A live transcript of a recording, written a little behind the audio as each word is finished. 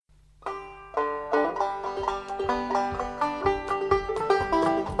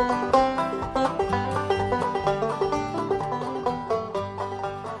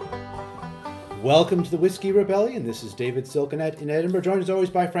Welcome to the Whiskey Rebellion. This is David Silkenat in Edinburgh, joined as always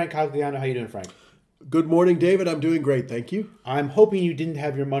by Frank Cogliano. How you doing, Frank? Good morning, David. I'm doing great, thank you. I'm hoping you didn't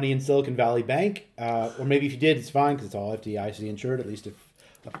have your money in Silicon Valley Bank, or maybe if you did, it's fine because it's all FDIC insured, at least if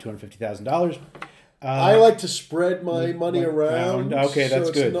up to $250,000. I like to spread my money around. Okay, that's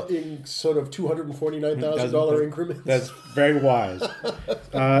so good. It's not in sort of $249,000 increments. That's very wise.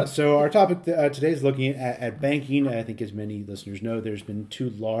 So our topic today is looking at banking. I think as many listeners know, there's been two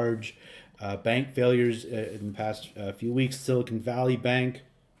large bank failures in the past few weeks. Silicon Valley Bank,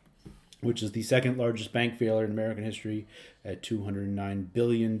 which is the second largest bank failure in American history at $209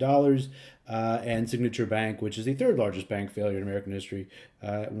 billion, and Signature Bank, which is the third largest bank failure in American history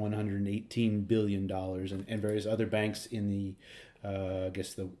at $118 billion, and various other banks in the, I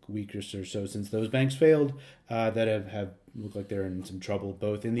guess, the week or so since those banks failed that have looked like they're in some trouble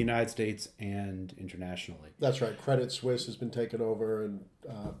both in the United States and internationally. That's right. Credit Suisse has been taken over, and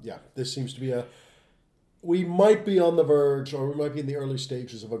this seems to be we might be on the verge, or we might be in the early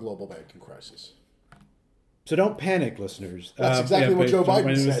stages of a global banking crisis. So don't panic, listeners. That's exactly what Joe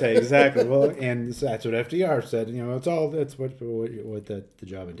Biden said. Exactly. Well, and that's what FDR said. You know, that's what the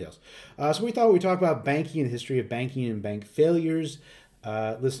job entails. So we thought we'd talk about banking and the history of banking and bank failures.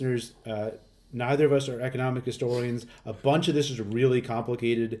 Listeners, neither of us are economic historians. A bunch of this is really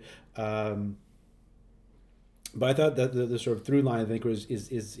complicated. But I thought that the sort of through line, I think,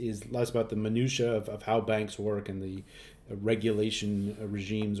 is less about the minutia of how banks work and the regulation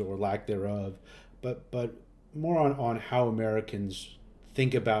regimes or lack thereof, but more on how Americans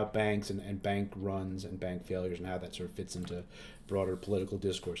think about banks and bank runs and bank failures and how that sort of fits into broader political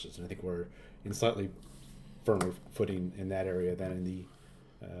discourses. And I think we're in slightly firmer footing in that area than in the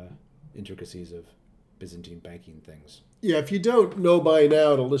intricacies of Byzantine banking things. Yeah, if you don't know by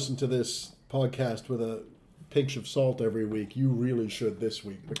now to listen to this podcast with a pinch of salt every week, you really should this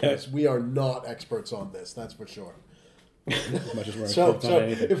week, because we are not experts on this, that's for sure. As much as we're experts on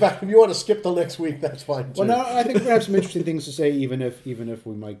anything. In fact, if you want to skip till next week, that's fine too. Well, no, I think we have some interesting things to say, even if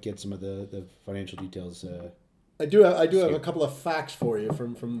we might get some of the financial details. I do have a couple of facts for you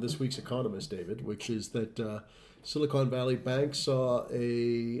from this week's Economist, David, which is that Silicon Valley Bank saw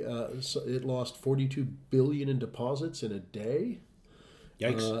it lost $42 billion in deposits in a day.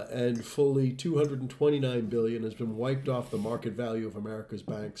 Yikes. And fully $229 billion has been wiped off the market value of America's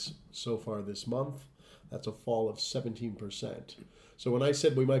banks so far this month. That's a fall of 17%. So when I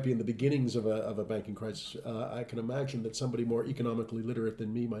said we might be in the beginnings of a banking crisis, I can imagine that somebody more economically literate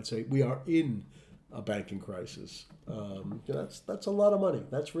than me might say we are in a banking crisis. That's a lot of money.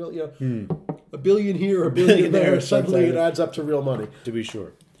 That's real. A billion here, a billion there. Suddenly it adds up to real money. To be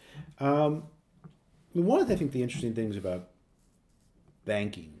sure. One of the, I think the interesting things about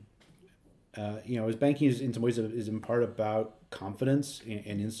banking, is banking is in some ways is in part about confidence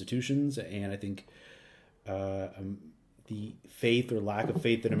in institutions, and I think the faith or lack of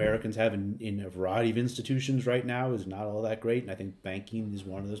faith that Americans have in a variety of institutions right now is not all that great, and I think banking is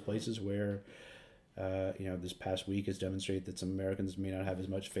one of those places where this past week has demonstrated that some Americans may not have as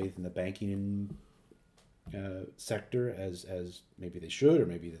much faith in the banking sector as maybe they should, or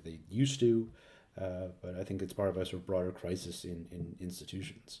maybe that they used to. But I think it's part of a sort of broader crisis in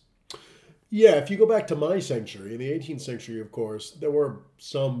institutions. Yeah, if you go back to my century, in the 18th century, of course, there were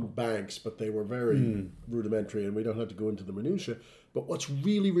some banks, but they were very rudimentary, and we don't have to go into the minutiae. But what's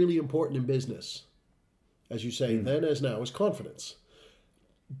really, really important in business, as you say, then as now, is confidence.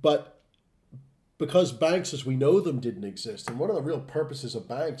 But because banks as we know them didn't exist, and one of the real purposes of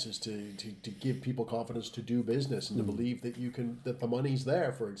banks is to give people confidence to do business and to believe that the money's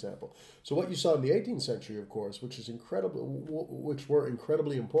there, for example. So what you saw in the 18th century, of course, which were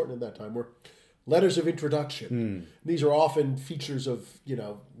incredibly important at that time, were letters of introduction. These are often features of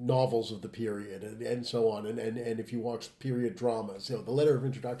novels of the period and so on. And if you watch period dramas, the letter of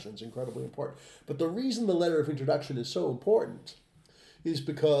introduction is incredibly important. But the reason the letter of introduction is so important is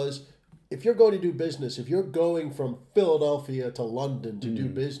because if you're going to do business, if you're going from Philadelphia to London to do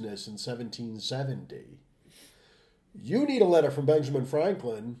business in 1770, you need a letter from Benjamin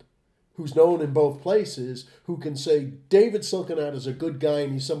Franklin, who's known in both places, who can say, David Silkenat is a good guy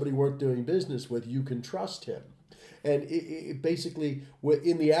and he's somebody worth doing business with. You can trust him. And it basically,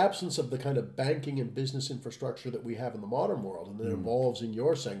 in the absence of the kind of banking and business infrastructure that we have in the modern world, and that evolves in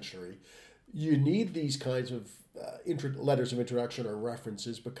your century, you need these kinds of letters of introduction or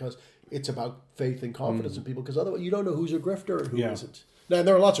references, because it's about faith and confidence in people, because otherwise you don't know who's a grifter and who isn't. Now,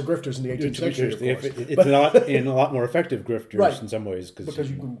 there are lots of grifters in the 18th century, of course. It's not in a lot more effective grifters in some ways.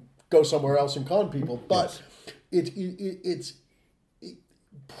 Because you can go somewhere else and con people. But it's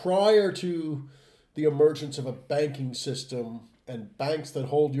prior to the emergence of a banking system and banks that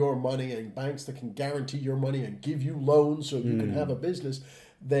hold your money and banks that can guarantee your money and give you loans so you can have a business,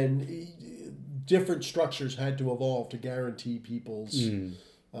 then different structures had to evolve to guarantee people's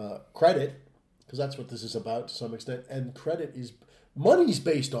credit, because that's what this is about to some extent. And money's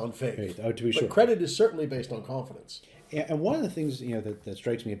based on faith. Oh, to be sure. But credit is certainly based on confidence. Yeah, and one of the things that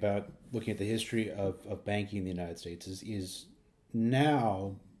strikes me about looking at the history of banking in the United States is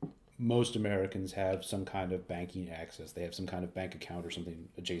now most Americans have some kind of banking access. They have some kind of bank account or something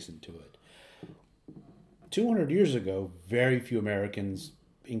adjacent to it. 200 years ago, very few Americans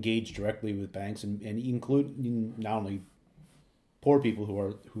engaged directly with banks, and including not only poor people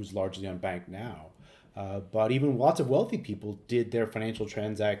who's largely unbanked now, but even lots of wealthy people did their financial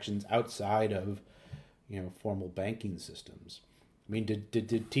transactions outside of formal banking systems. I mean,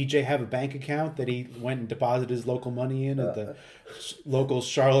 did TJ have a bank account that he went and deposited his local money in at the local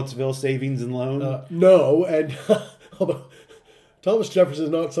Charlottesville Savings and Loan? No, and Thomas Jefferson is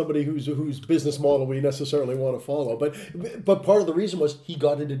not somebody whose business model we necessarily want to follow. But part of the reason was he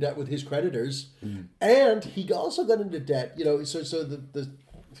got into debt with his creditors, and he also got into debt. So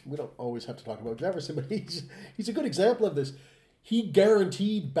we don't always have to talk about Jefferson, but he's a good example of this. He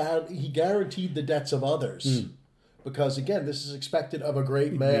guaranteed the debts of others. Because again, this is expected of a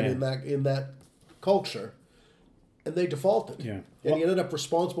great man in that culture, and they defaulted. Yeah. And he ended up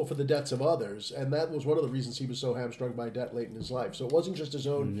responsible for the debts of others, and that was one of the reasons he was so hamstrung by debt late in his life. So it wasn't just his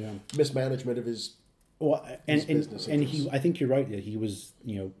own mismanagement of his business. And I think you're right that he was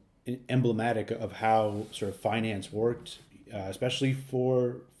emblematic of how sort of finance worked, especially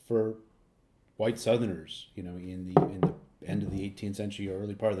for white Southerners. In the end of the 18th century or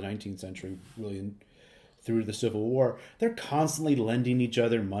early part of the 19th century, really. Through the Civil War, they're constantly lending each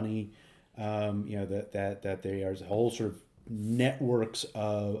other money. That they are whole sort of networks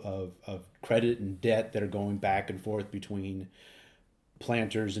of credit and debt that are going back and forth between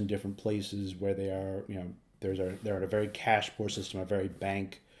planters in different places where they are. They're in a very cash poor system, a very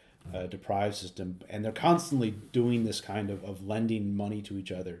bank deprived system, and they're constantly doing this kind of lending money to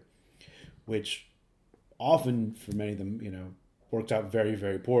each other, which often for many of them, worked out very,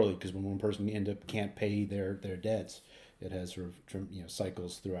 very poorly, because when one person can't pay their debts, it has sort of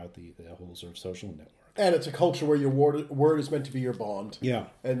cycles throughout the whole sort of social network. And it's a culture where your word is meant to be your bond. Yeah.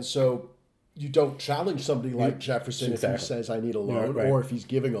 And so you don't challenge somebody like Jefferson if he says I need a loan, or if he's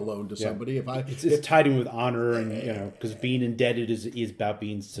giving a loan to somebody. It's tied in with honor, and because being indebted is about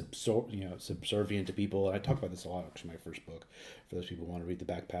being subservient to people. And I talk about this a lot actually in my first book for those people who want to read the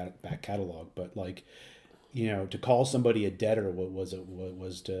back catalog. But to call somebody a debtor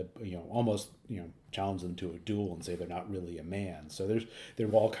was to almost challenge them to a duel and say they're not really a man. So there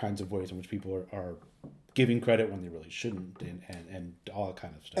are all kinds of ways in which people are giving credit when they really shouldn't, and all that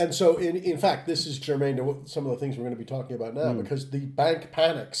kind of stuff. And so in fact, this is germane to some of the things we're going to be talking about now, because the bank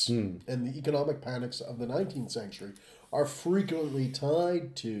panics and the economic panics of the 19th century are frequently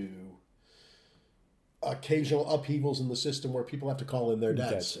tied to occasional upheavals in the system where people have to call in their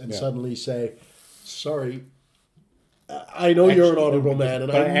debts and suddenly say, sorry, I know you're an honorable man,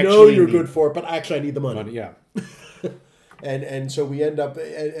 and I know you're good for it, but actually I need the money. Yeah. and so we end up,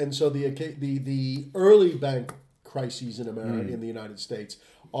 and so the early bank crises in America, in the United States,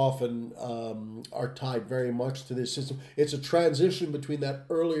 often are tied very much to this system. It's a transition between that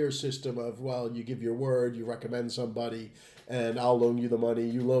earlier system of, well, you give your word, you recommend somebody, and I'll loan you the money,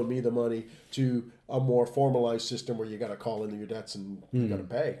 you loan me the money, to a more formalized system where you got to call in your debts and you got to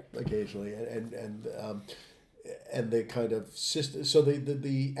pay occasionally, and the kind of system. So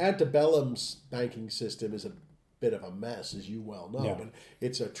the antebellum's banking system is a bit of a mess, as you well know, but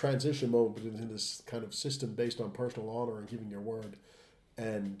it's a transition moment between this kind of system based on personal honor and giving your word,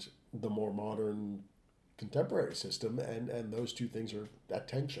 and the more modern contemporary system, and those two things are at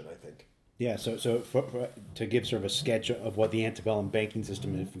tension, I think. Yeah, so to give sort of a sketch of what the antebellum banking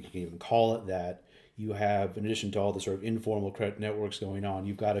system, if we can even call it that, you have, in addition to all the sort of informal credit networks going on,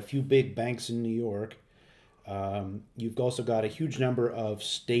 you've got a few big banks in New York. You've also got a huge number of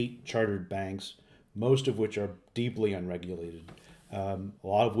state chartered banks, most of which are deeply unregulated, a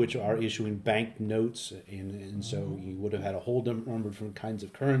lot of which are issuing bank notes, and so you would have had a whole number of different kinds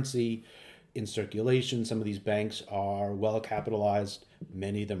of currency in circulation. Some of these banks are well capitalized,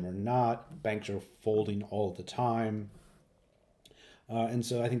 many of them are not. Banks are folding all the time. And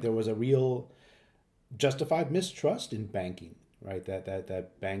so I think there was a real justified mistrust in banking, right?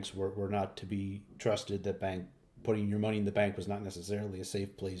 That banks were not to be trusted, that putting your money in the bank was not necessarily a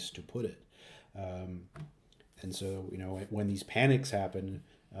safe place to put it. And so, when these panics happen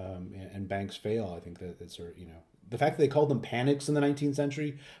and banks fail, I think that sort of, the fact that they called them panics in the 19th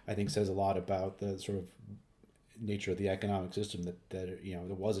century, I think says a lot about the sort of nature of the economic system that there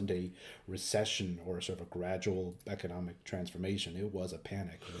wasn't a recession or sort of a gradual economic transformation. It was a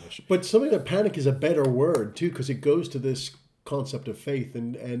panic. But something that panic is a better word too, because it goes to this concept of faith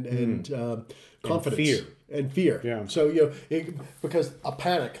and confidence and fear. Yeah. So because a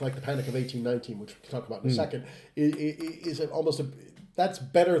panic like the Panic of 1819, which we can talk about in a second, is that's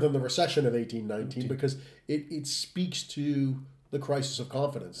better than the recession of 1819 because it speaks to the crisis of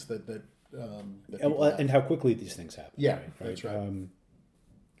confidence that and how quickly these things happen. Yeah, right? that's right.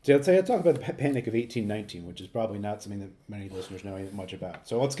 So let's talk about the Panic of 1819, which is probably not something that many listeners know much about.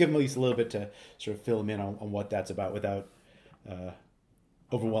 So let's give them at least a little bit to sort of fill them in on what that's about without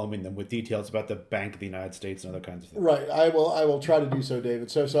overwhelming them with details about the Bank of the United States and other kinds of things. Right. I will try to do so, David.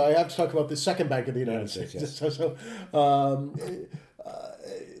 So I have to talk about the second Bank of the United States. Yes.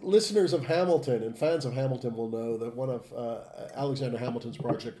 Listeners of Hamilton and fans of Hamilton will know that one of Alexander Hamilton's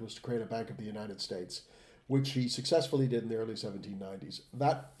project was to create a Bank of the United States, which he successfully did in the early 1790s.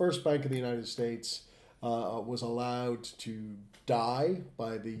 That first Bank of the United States was allowed to die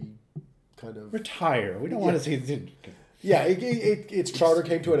by the kind of... Retire. We don't want to see... Yeah, its charter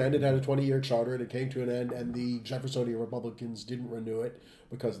came to an end. It had a 20-year charter, and it came to an end, and the Jeffersonian Republicans didn't renew it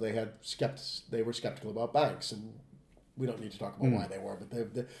because they were skeptical about banks, and we don't need to talk about why they were, but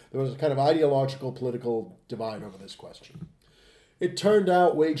there was a kind of ideological, political divide over this question. It turned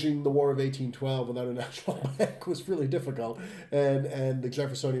out waging the War of 1812 without a national bank was really difficult, and the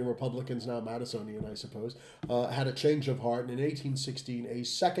Jeffersonian Republicans, now Madisonian, I suppose, had a change of heart, and in 1816, a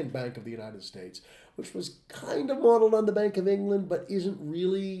second Bank of the United States, which was kind of modeled on the Bank of England, but isn't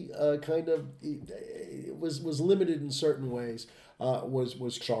really it was limited in certain ways,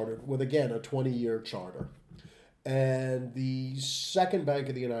 was chartered with, again, a 20-year charter. And the second Bank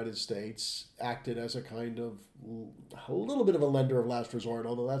of the United States acted as a little bit of a lender of last resort,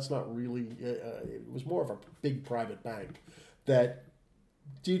 although that's not really, it was more of a big private bank that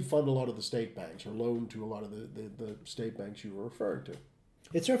did fund a lot of the state banks or loaned to a lot of the state banks you were referring to.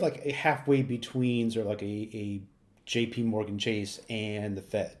 It's sort of like a halfway between sort of like a J.P. Morgan Chase and the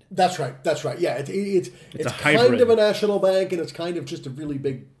Fed. That's right. Yeah, it's a kind of a national bank, and it's kind of just a really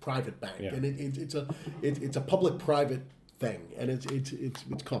big private bank, yeah. and it's a public-private thing, and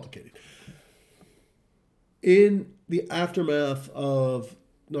it's complicated. In the aftermath of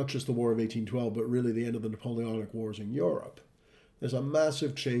not just the War of 1812, but really the end of the Napoleonic Wars in Europe, there's a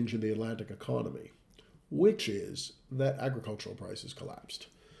massive change in the Atlantic economy, which is that agricultural prices collapsed.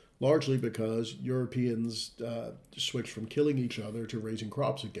 Largely because Europeans switched from killing each other to raising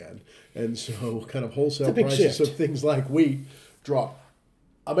crops again. And so kind of wholesale prices of things like wheat dropped.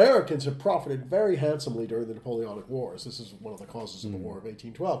 Americans have profited very handsomely during the Napoleonic Wars. This is one of the causes of the War of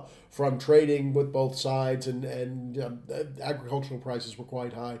 1812. From trading with both sides, and agricultural prices were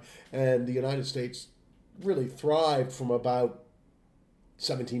quite high. And the United States really thrived from about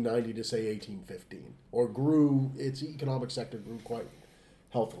 1790 to, say, 1815. Or its economic sector grew quite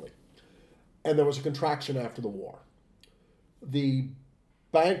healthily. And there was a contraction after the war. The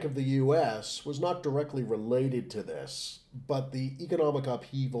Bank of the U.S. was not directly related to this, but the economic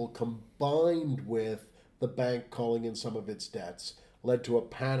upheaval combined with the bank calling in some of its debts led to a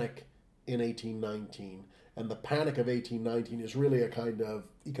panic in 1819. And the Panic of 1819 is really a kind of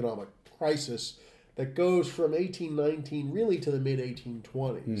economic crisis that goes from 1819 really to the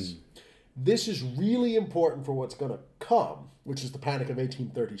mid-1820s. This is really important for what's going to come, which is the Panic of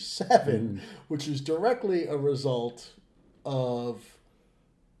 1837, which is directly a result of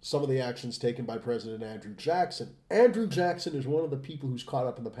some of the actions taken by President Andrew Jackson. Andrew Jackson is one of the people who's caught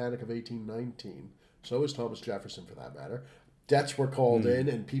up in the Panic of 1819. So is Thomas Jefferson, for that matter. Debts were called in,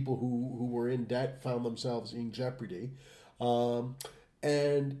 and people who were in debt found themselves in jeopardy.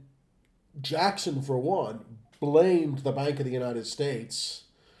 And Jackson, for one, blamed the Bank of the United States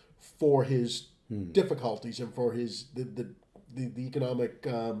for his difficulties and for his the economic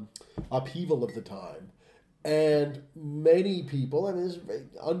upheaval of the time. And many people,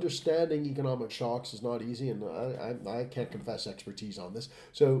 understanding economic shocks is not easy, and I can't confess expertise on this.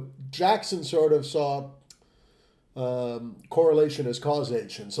 So Jackson sort of saw correlation as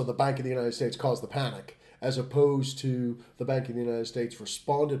causation. So the Bank of the United States caused the panic, as opposed to the Bank of the United States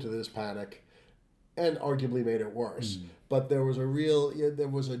responded to this panic and arguably made it worse. But there was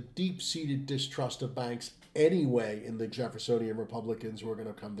a deep-seated distrust of banks anyway in the Jeffersonian Republicans, who are going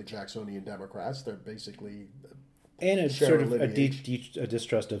to become the Jacksonian Democrats. They're basically a sort of a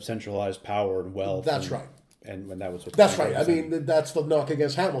distrust of centralized power and wealth. That's right. And when that was what that's right. I mean, that's the knock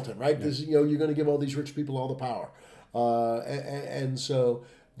against Hamilton, right? Yeah. This, you're going to give all these rich people all the power, and so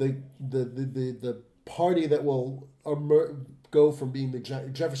the party that will go from being the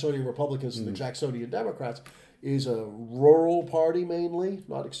Jeffersonian Republicans to the Jacksonian Democrats is a rural party mainly,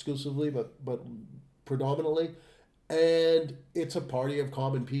 not exclusively, but predominantly. And it's a party of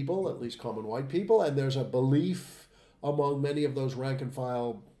common people, at least common white people. And there's a belief among many of those rank and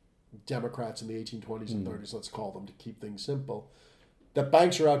file Democrats in the 1820s and 30s, let's call them to keep things simple, that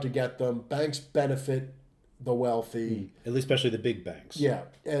banks are out to get them. Banks benefit the wealthy. Especially the big banks. Yeah,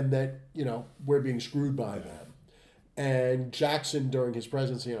 and that, we're being screwed by them. And Jackson, during his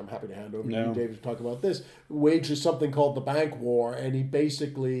presidency, and I'm happy to hand over to you, David, to talk about this, wages something called the Bank War, and he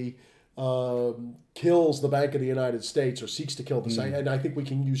basically kills the Bank of the United States, or seeks to kill the same. And I think we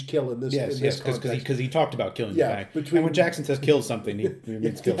can use kill in this context. Because he talked about killing the bank. And when Jackson says kill something, he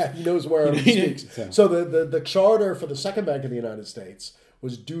means kill. Yeah, he knows where he speaks. So the charter for the Second Bank of the United States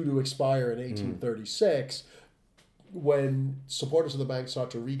was due to expire in 1836. When supporters of the bank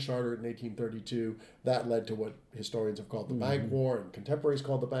sought to recharter it in 1832, that led to what historians have called the Bank War, and contemporaries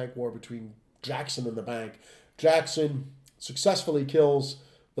called the Bank War, between Jackson and the bank. Jackson successfully kills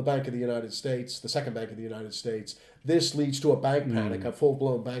the Bank of the United States, the Second Bank of the United States. This leads to a bank panic, a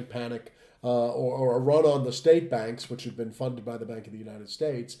full-blown bank panic, or a run on the state banks, which had been funded by the Bank of the United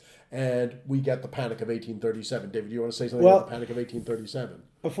States, and we get the Panic of 1837. David, do you want to say something about the Panic of 1837?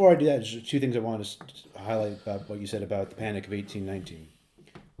 Before I do that, there's two things I want to highlight about what you said about the Panic of 1819.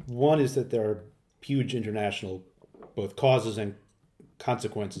 One is that there are huge international both causes and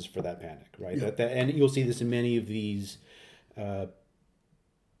consequences for that panic, right? Yeah. And you'll see this in many of these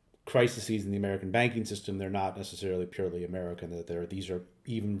crises in the American banking system. They're not necessarily purely American. These are,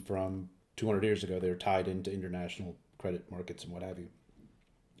 even from 200 years ago, they're tied into international credit markets and what have you.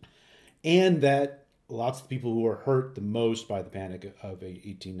 And that lots of people who were hurt the most by the Panic of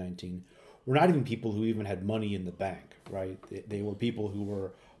 1819 were not even people who even had money in the bank, right? They were people who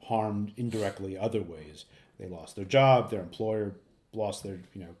were harmed indirectly other ways. They lost their job, their employer lost their,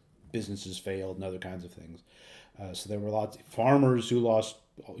 businesses failed, and other kinds of things. So there were lots of farmers who lost,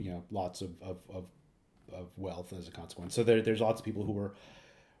 lots of wealth as a consequence. So there's lots of people who were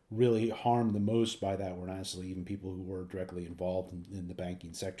really harmed the most by that were not necessarily even people who were directly involved in the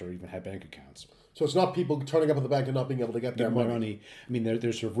banking sector or even had bank accounts. So it's not people turning up at the bank and not being able to get their money. I mean,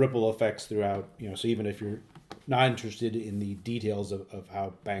 there's sort of ripple effects throughout, so even if you're not interested in the details of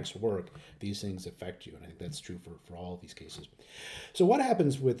how banks work, these things affect you. And I think that's true for all of these cases. So what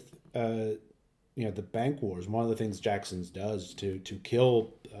happens with, the bank wars? One of the things Jackson does to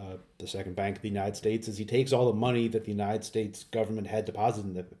kill the Second Bank of the United States is he takes all the money that the United States government had deposited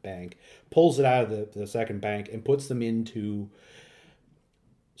in the bank, pulls it out of the Second Bank, and puts them into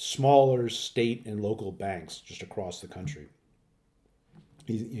smaller state and local banks just across the country.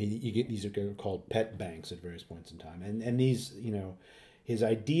 These are called pet banks at various points in time. And these, his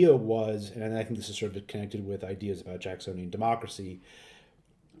idea was, and I think this is sort of connected with ideas about Jacksonian democracy,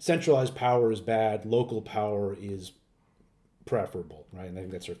 centralized power is bad, local power is preferable, right? And I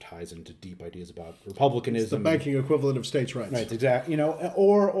think that sort of ties into deep ideas about republicanism. It's the banking equivalent of states' rights. Right, exactly.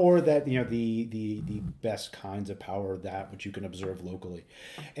 Or that, the best kinds of power, that which you can observe locally.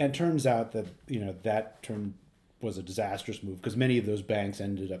 And it turns out that, that term was a disastrous move because many of those banks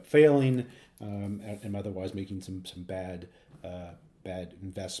ended up failing and otherwise making some bad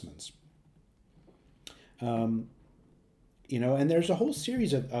investments. And there's a whole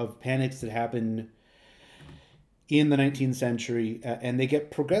series of panics that happen in the 19th century, and they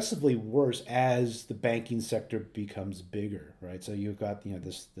get progressively worse as the banking sector becomes bigger, right? So you've got,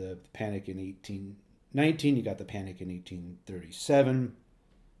 the panic in 1819, you got the panic in 1837.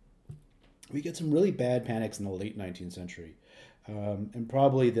 We get some really bad panics in the late 19th century. And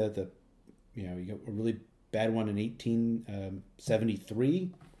probably you got a really bad one in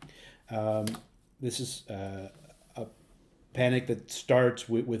 1873. This is a panic that starts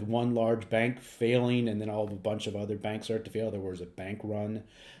with one large bank failing, and then a bunch of other banks start to fail. There was a bank run,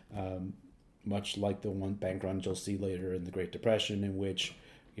 much like the one bank run you'll see later in the Great Depression, in which,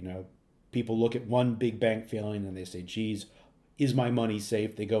 people look at one big bank failing and they say, geez, is my money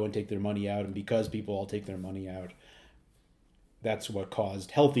safe? They go and take their money out, and because people all take their money out, that's what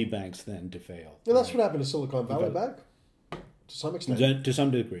caused healthy banks then to fail. And that's what happened to Silicon Valley Bank, to some extent. To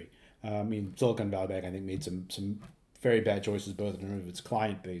some degree. Silicon Valley Bank, I think, made some very bad choices, both in terms of its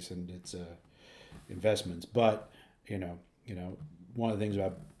client base and its investments. But, one of the things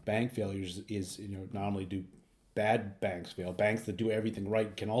about bank failures is, not only do bad banks fail, banks that do everything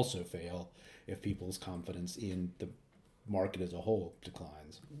right can also fail if people's confidence in the market as a whole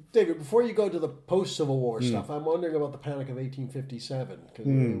declines. David, before you go to the post-Civil War stuff, I'm wondering about the Panic of 1857, because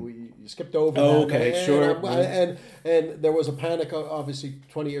you skipped over that. Okay, sure. And there was a panic, obviously,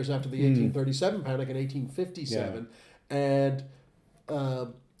 20 years after the 1837 panic in 1857, and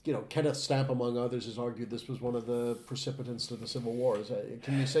Kenneth Stamp, among others, has argued this was one of the precipitants to the Civil War.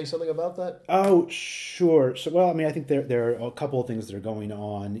 Can you say something about that? Oh, sure. So, well, I mean, I think there are a couple of things that are going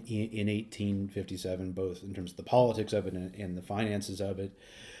on in 1857, both in terms of the politics of it and the finances of it.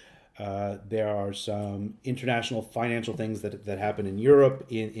 There are some international financial things that happen in Europe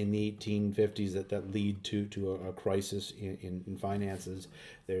in the 1850s that lead to a crisis in finances.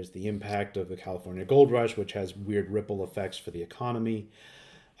 There's the impact of the California gold rush, which has weird ripple effects for the economy.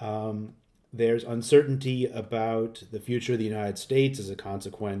 There's uncertainty about the future of the United States as a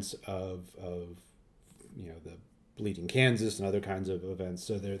consequence of the Bleeding Kansas and other kinds of events.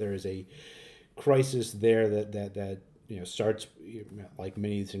 So there is a crisis there that starts, like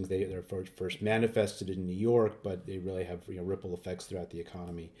many of these things, they're first manifested in New York, but they really have ripple effects throughout the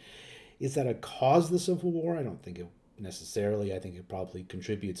economy. Is that a cause of the Civil War? I don't think it necessarily. I think it probably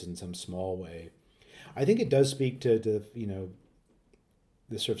contributes in some small way. I think it does speak to the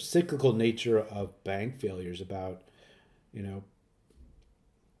sort of cyclical nature of bank failures about, and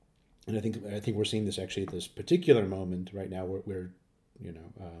I think we're seeing this actually at this particular moment right now where we're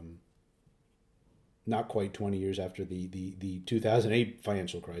not quite 20 years after the 2008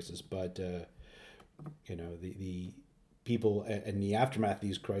 financial crisis, but the people in the aftermath of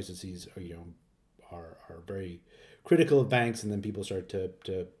these crises are very critical of banks, and then people start to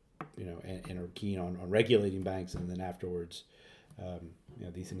and are keen on regulating banks, and then afterwards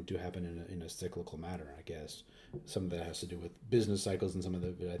these things do happen in a cyclical manner, I guess. Some of that has to do with business cycles, and some of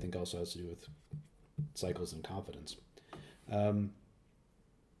it I think also has to do with cycles in confidence.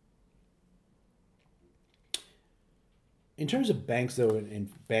 In terms of banks, though, and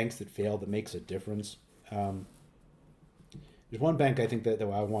banks that fail, that makes a difference. There's one bank I think that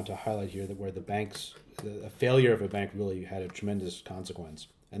I want to highlight here where a failure of a bank really had a tremendous consequence.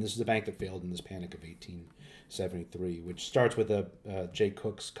 And this is a bank that failed in this panic of 1873, which starts with Jay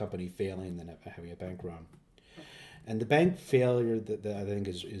Cook's company failing and then having a bank run. And the bank failure that I think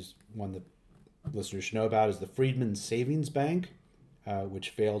is one that listeners should know about is the Freedman Savings Bank, which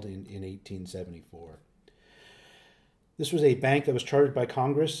failed in 1874. This was a bank that was chartered by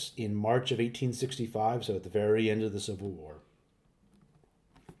Congress in March of 1865, so at the very end of the Civil War.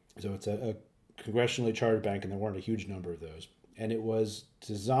 So it's a congressionally chartered bank, and there weren't a huge number of those. And it was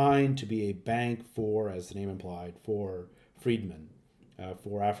designed to be a bank for, as the name implied, for freedmen,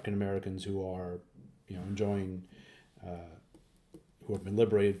 for African Americans who are, enjoying, who have been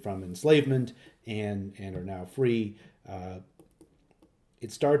liberated from enslavement and are now free.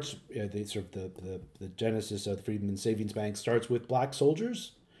 It starts the genesis of the Freedmen Savings Bank starts with black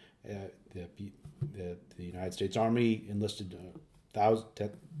soldiers. The United States Army enlisted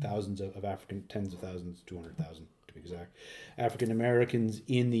thousands of African, tens of thousands, 200,000 to be exact, African Americans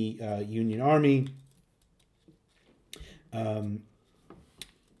in the Union Army. And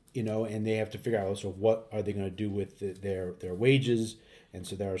they have to figure out sort of what are they going to do with their wages, and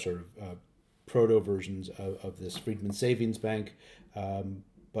so there are sort of proto versions of this Freedmen Savings Bank,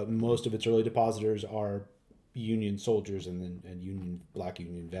 but most of its early depositors are Union soldiers and black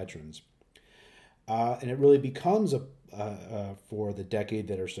Union veterans, and it really becomes for the decade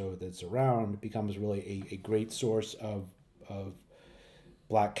that or so that's around, it becomes really a great source of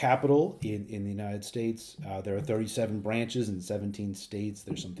black capital in the United States. There are 37 branches in 17 states.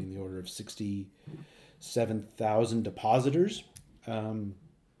 There's something in the order of 67,000 depositors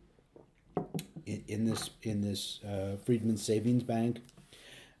in this Freedmen Savings Bank,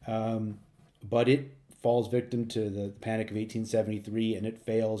 but it falls victim to the Panic of 1873, and it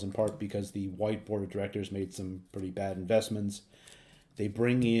fails in part because the white board of directors made some pretty bad investments. They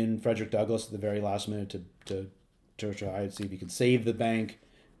bring in Frederick Douglass at the very last minute to try to see if he could save the bank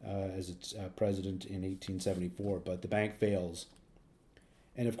as its president in 1874, but the bank fails.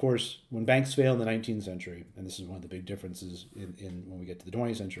 And of course, when banks fail in the 19th century, and this is one of the big differences in when we get to the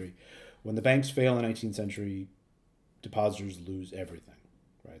 20th century, when the banks fail in the 19th century, depositors lose everything,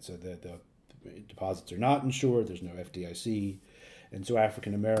 right? So the deposits are not insured, there's no FDIC, and so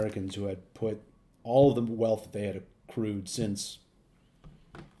African Americans who had put all of the wealth that they had accrued since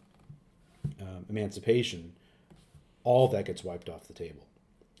emancipation, all of that gets wiped off the table.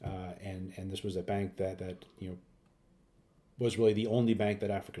 And this was a bank that was really the only bank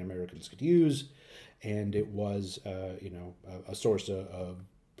that African Americans could use, and it was a source of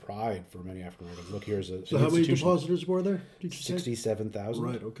pride for many African Americans. Look, here's so how many depositors were there? 67,000.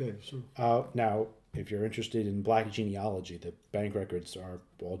 Right. Okay. So now, if you're interested in black genealogy, the bank records are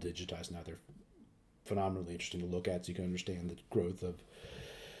all digitized now. They're phenomenally interesting to look at, so you can understand the growth of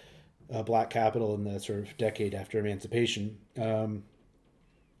black capital in the sort of decade after emancipation.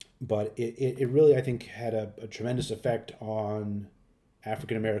 But it really, I think, had a tremendous effect on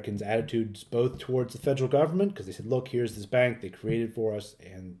African Americans' attitudes both towards the federal government, because they said, look, here's this bank they created for us,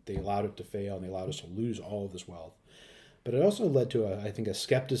 and they allowed it to fail, and they allowed us to lose all of this wealth. But it also led to, I think, a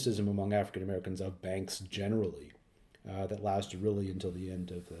skepticism among African Americans of banks generally that lasted really until the end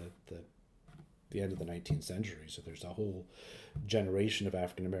of the end of the 19th century. So there's a whole generation of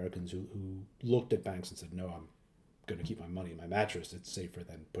African Americans who looked at banks and said, no, I'm going to keep my money in my mattress. It's safer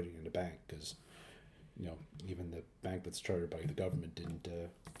than putting it in a bank, because even the bank that's chartered by the government didn't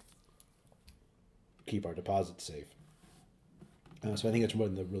keep our deposits safe. So I think it's one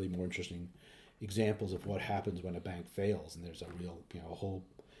of the really more interesting examples of what happens when a bank fails. And there's a real, a whole.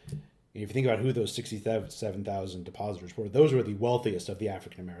 If you think about who those 67,000 depositors were, those were the wealthiest of the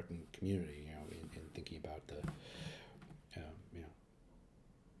African American community. In thinking about the,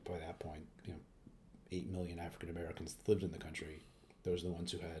 by that point, 8 million African Americans lived in the country. Those are the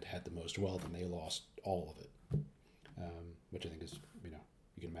ones who had the most wealth, and they lost all of it. Which I think is, you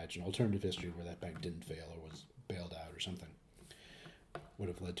can imagine alternative history where that bank didn't fail or was bailed out or something would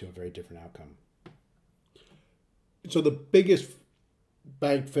have led to a very different outcome. So the biggest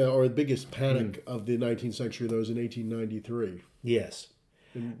bank fail, or the biggest panic of the 19th century, that was in 1893. Yes.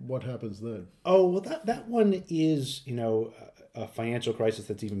 And what happens then? Oh, well, that one is, a financial crisis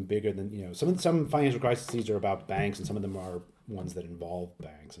that's even bigger than, some financial crises are about banks, and some of them are ones that involve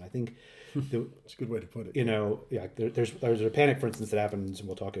banks. And I think it's a good way to put it. There's a panic, for instance, that happens, and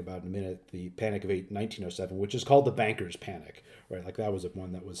we'll talk about in a minute, the Panic of 1907, which is called the Bankers' Panic, right? Like that was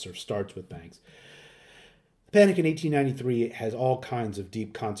one that was sort of starts with banks. The Panic in 1893 has all kinds of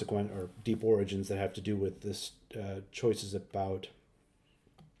deep origins that have to do with this choices about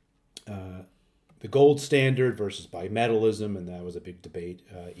the gold standard versus bimetallism, and that was a big debate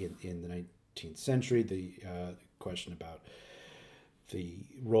in the 19th century. The question about the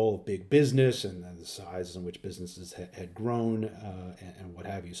role of big business and the sizes in which businesses had grown and what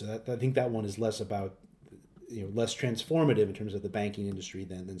have you. So I think that one is less about, less transformative in terms of the banking industry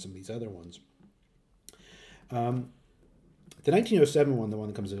than some of these other ones. The 1907 one, the one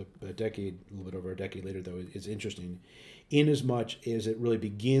that comes a little bit over a decade later, though, is interesting in as much as it really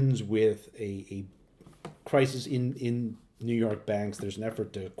begins with a crisis in New York banks. There's an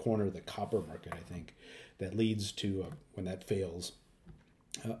effort to corner the copper market, I think, that leads to, when that fails,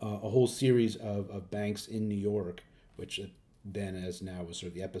 a whole series of banks in New York, which then as now was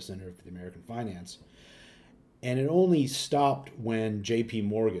sort of the epicenter of the American finance. And it only stopped when J.P.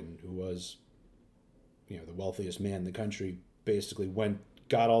 Morgan, who was the wealthiest man in the country, basically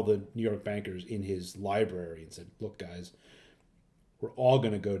got all the New York bankers in his library and said, look, guys, we're all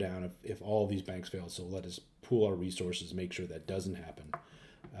going to go down if all of these banks fail, so let us pool our resources, make sure that doesn't happen.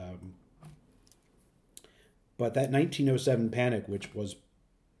 But that 1907 panic, which was,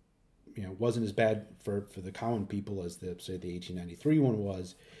 wasn't as bad for the common people as the 1893 one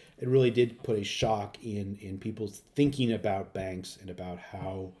was, it really did put a shock in people's thinking about banks and about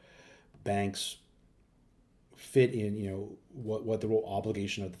how banks fit in, what the real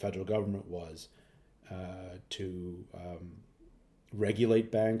obligation of the federal government was to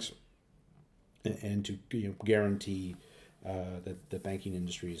regulate banks and to guarantee that the banking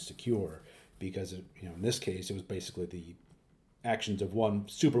industry is secure. Because in this case, it was basically the actions of one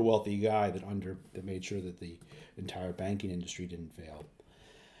super wealthy guy that made sure that the entire banking industry didn't fail.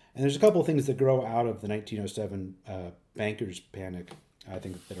 And there's a couple of things that grow out of the 1907 bankers' panic, I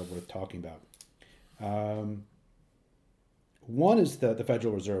think, that are worth talking about. One is the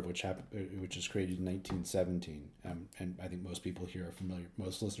Federal Reserve, which was created in 1917, and I think most people here are familiar.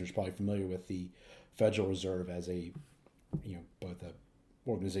 Most listeners are probably familiar with the Federal Reserve as a, both a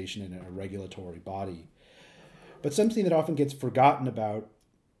organization and a regulatory body. But something that often gets forgotten about,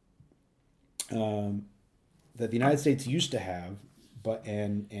 that the United States used to have,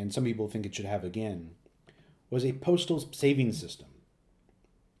 and some people think it should have again, was a postal savings system.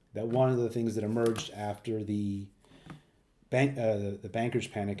 That one of the things that emerged after the bankers'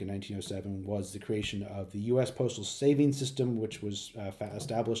 panic in 1907 was the creation of the U.S. Postal Savings System, which was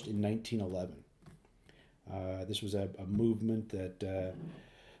established in 1911. This was a movement that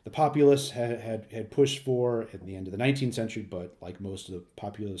the populists had pushed for at the end of the 19th century, but like most of the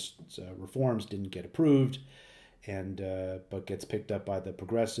populist reforms, didn't get approved, but gets picked up by the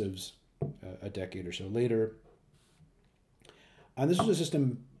progressives a decade or so later. And this was a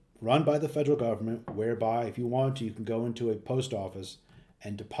system run by the federal government, whereby if you wanted to, you can go into a post office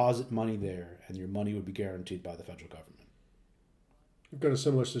and deposit money there, and your money would be guaranteed by the federal government. We've got a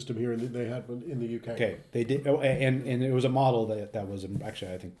similar system here, and they had one in the UK. Okay, they did, and it was a model that was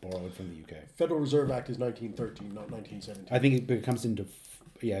actually, I think, borrowed from the UK. Federal Reserve Act is 1913, not 1917. I think it comes into,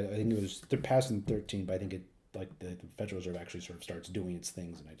 I think it was passed in 13, but I think it the Federal Reserve actually sort of starts doing its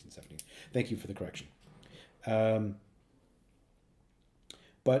things in 1970. Thank you for the correction.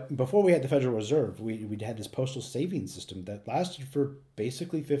 But before we had the Federal Reserve, we'd had this postal savings system that lasted for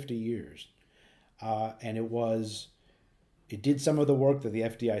basically 50 years. And it did some of the work that the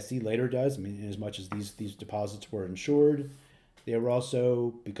FDIC later does. I mean, as much as these deposits were insured, they were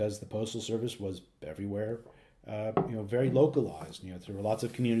also, because the Postal Service was everywhere, very localized. There were lots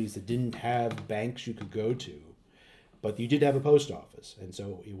of communities that didn't have banks you could go to, but you did have a post office. And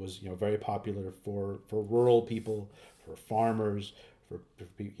so it was, very popular for rural people, for farmers, for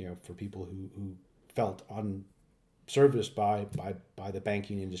people who felt unserviced by the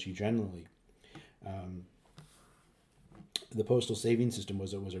banking industry generally. The postal savings system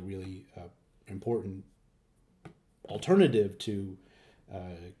was a really important alternative to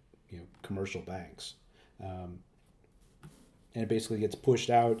commercial banks, and it basically gets pushed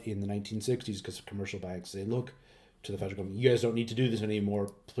out in the 1960s because commercial banks say, "Look to the federal government, you guys don't need to do this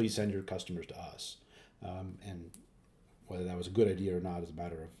anymore. Please send your customers to us." And whether that was a good idea or not is a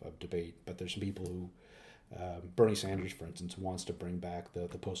matter of debate. But there's some people who, Bernie Sanders, for instance, wants to bring back the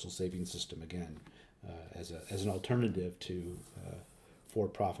postal savings system again as an alternative to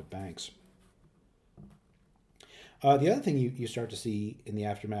for-profit banks. The other thing you start to see in the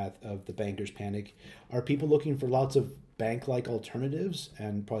aftermath of the bankers' panic are people looking for lots of bank-like alternatives,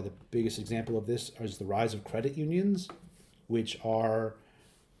 and probably the biggest example of this is the rise of credit unions, which are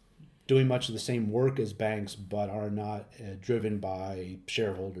doing much of the same work as banks, but are not driven by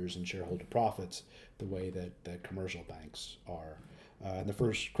shareholders and shareholder profits the way that commercial banks are. And the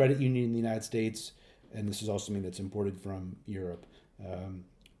first credit union in the United States, and this is also something that's imported from Europe,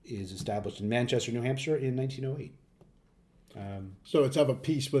 is established in Manchester, New Hampshire in 1908. So it's of a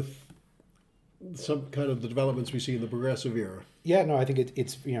piece with some kind of the developments we see in the progressive era. Yeah, no, I think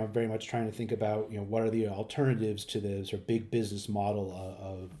it's very much trying to think about what are the alternatives to the sort of big business model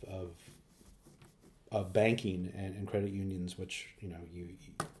of banking and credit unions, which you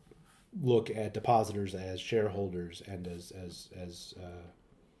look at depositors as shareholders and as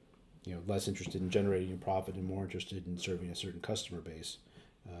less interested in generating a profit and more interested in serving a certain customer base.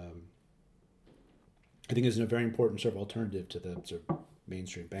 I think is a very important sort of alternative to the sort of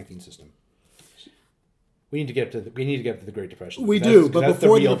mainstream banking system. We need to get to the Great Depression. We do, but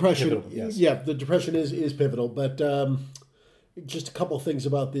before the Depression, yes. The Depression is pivotal. But just a couple of things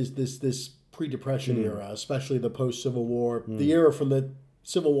about this pre-Depression era, especially the post-Civil War, the era from the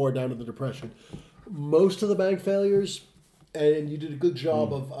Civil War down to the Depression. Most of the bank failures, and you did a good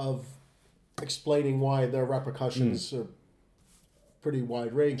job of explaining why their repercussions are pretty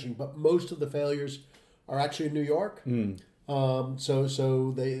wide-ranging, but most of the failures are actually in New York.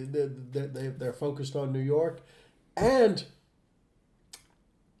 So they're focused on New York, and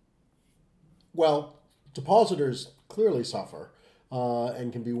depositors clearly suffer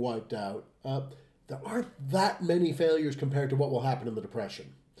and can be wiped out. There aren't that many failures compared to what will happen in the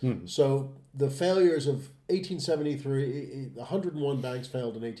Depression. So the failures of 1873, 101 banks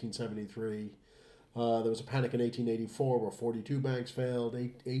failed in 1873. There was a panic in 1884 where 42 banks failed,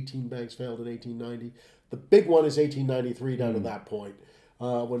 18 banks failed in 1890. The big one is 1893 down to that point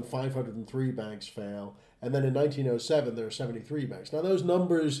when 503 banks fail. And then in 1907, there are 73 banks. Now, those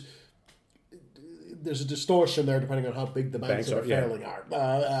numbers, there's a distortion there depending on how big the banks that are failing are.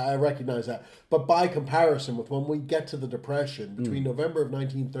 I recognize that. But by comparison with when we get to the Depression, between November of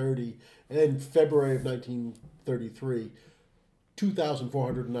 1930 and February of 1933,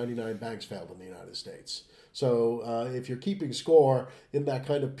 2,499 banks failed in the United States. So if you're keeping score, in that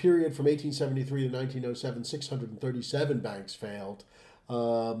kind of period from 1873 to 1907, 637 banks failed.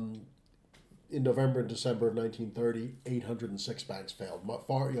 In November and December of 1930, 806 banks failed.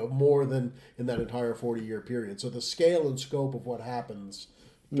 More than in that entire 40-year period. So the scale and scope of what happens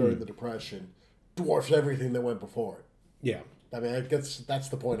during the Depression dwarfs everything that went before it. Yeah. I mean, that's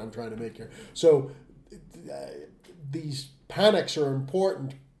the point I'm trying to make here. So these panics are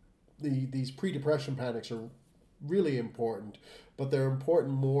important. These pre-Depression panics are really important, but they're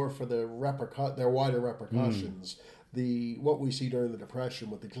important more for their wider repercussions. What we see during the Depression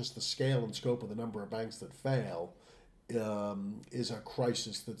with just the scale and scope of the number of banks that fail is a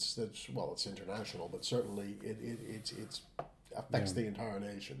crisis that's it's international, but certainly it affects the entire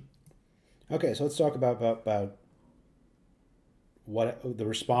nation. Okay, so let's talk about what the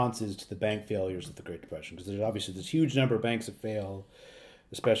response is to the bank failures of the Great Depression, because there's obviously this huge number of banks that fail,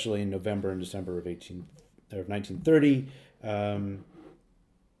 especially in November and December of 1930.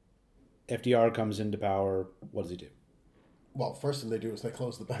 FDR comes into power. What does he do? Well, first thing they do is they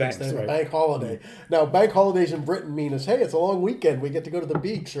close the banks. They have right. a bank holiday. Now, bank holidays in Britain mean hey, it's a long weekend. We get to go to the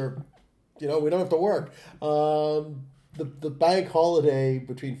beach or we don't have to work. The bank holiday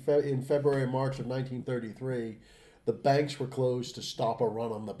in February and March of 1933, the banks were closed to stop a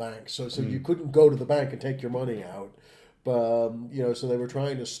run on the banks. So you couldn't go to the bank and take your money out. But so they were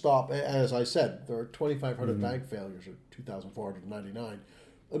trying to stop. As I said, there are 2,500 bank failures, or 2,499,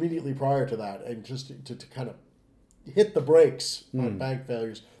 immediately prior to that, and just to kind of hit the brakes on bank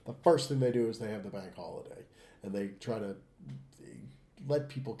failures. The first thing they do is they have the bank holiday, and they try to let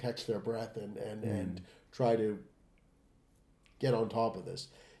people catch their breath and try to get on top of this.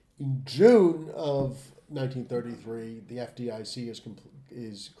 In June of 1933, the FDIC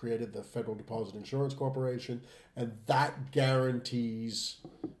is created, the Federal Deposit Insurance Corporation, and that guarantees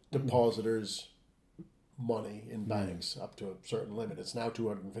depositors money in banks up to a certain limit. It's now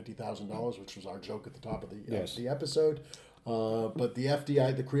 $250,000, which was our joke at the top of the episode. But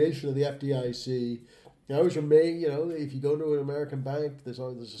the creation of the FDIC. I always remain, if you go to an American bank, there's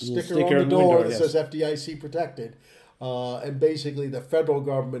a sticker on the door that says FDIC protected. And basically the federal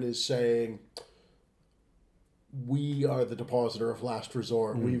government is saying, we are the depositor of last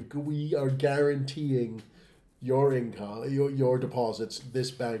resort. We are guaranteeing your income, your deposits.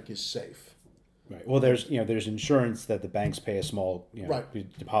 This bank is safe. Right. Well, there's insurance that the banks pay a small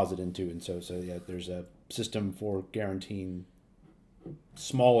deposit into, and so there's a system for guaranteeing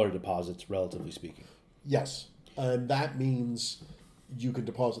smaller deposits, relatively speaking. Yes, and that means you can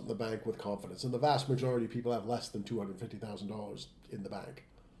deposit in the bank with confidence, and the vast majority of people have less than $250,000 in the bank.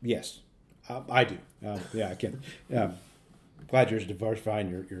 Yes, I do. I can. Glad you're diversifying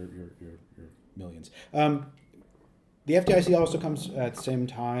your millions. The FDIC also comes at the same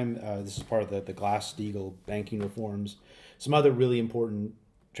time. This is part of the Glass-Steagall banking reforms. Some other really important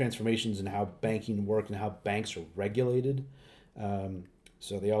transformations in how banking worked and how banks are regulated.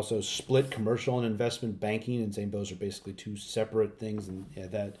 So they also split commercial and investment banking and saying those are basically two separate things. And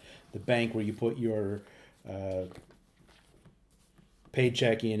that the bank where you put your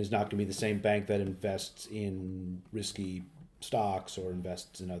paycheck in is not going to be the same bank that invests in risky stocks or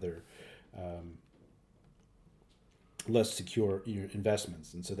invests in other less secure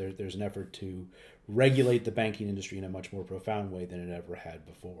investments. And so there's an effort to regulate the banking industry in a much more profound way than it ever had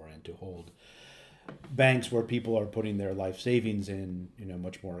before, and to hold banks where people are putting their life savings in,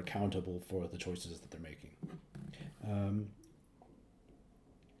 much more accountable for the choices that they're making.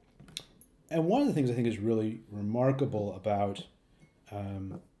 And one of the things I think is really remarkable about,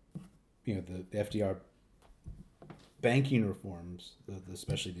 the FDR banking reforms,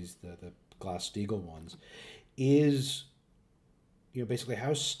 especially the Glass-Steagall ones, is basically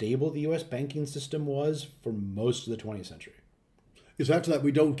how stable the U.S. banking system was for most of the 20th century. Because after that,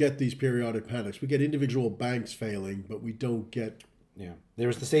 we don't get these periodic panics. We get individual banks failing, but we don't get... Yeah. There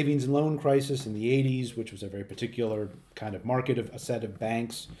was the savings and loan crisis in the 80s, which was a very particular kind of market of a set of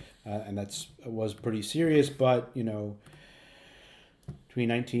banks, and was pretty serious. But, between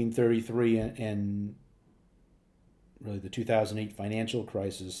 1933 and really the 2008 financial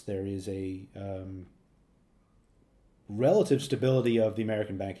crisis, there is a relative stability of the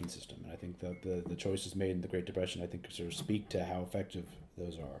American banking system. And I think that the choices made in the Great Depression, I think, sort of speak to how effective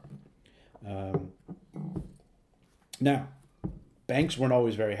those are. Now, banks weren't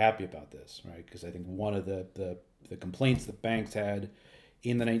always very happy about this, right? Because I think one of the complaints that banks had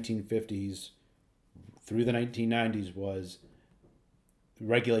in the 1950s through the 1990s was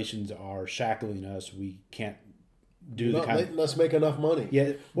regulations are shackling us. We can't do letting us make enough money.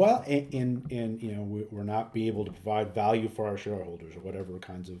 Yeah, well, and we're not be able to provide value for our shareholders or whatever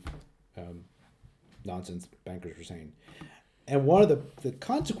kinds of nonsense bankers were saying. And one of the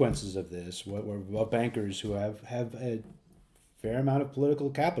consequences of this, what bankers who have a fair amount of political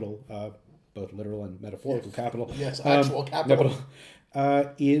capital, both literal and metaphorical capital, actual capital,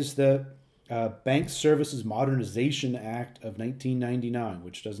 is the Bank Services Modernization Act of 1999,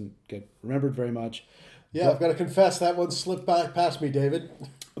 which doesn't get remembered very much. Yeah, I've got to confess that one slipped past me, David.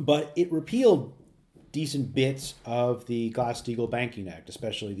 But it repealed decent bits of the Glass-Steagall Banking Act,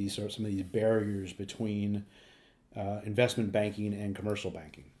 especially some of these barriers between investment banking and commercial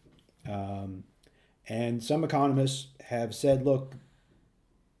banking. And some economists have said, look,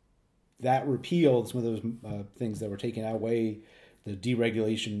 that repeal, some of those things that were taken away, the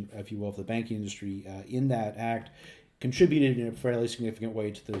deregulation, if you will, of the banking industry in that act, contributed in a fairly significant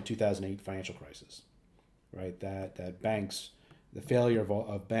way to the 2008 financial crisis. Right, that banks, the failure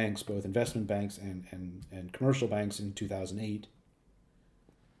of banks, both investment banks and commercial banks in 2008,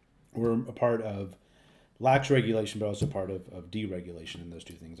 were a part of lax regulation, but also part of deregulation, and those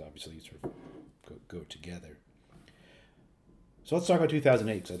two things obviously sort of go together. So let's talk about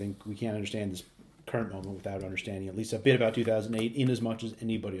 2008, because I think we can't understand this current moment without understanding at least a bit about 2008, in as much as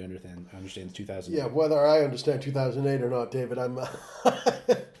anybody understands 2008. Yeah, whether I understand 2008 or not, David, I'm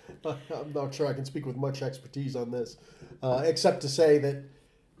I'm not sure I can speak with much expertise on this, except to say that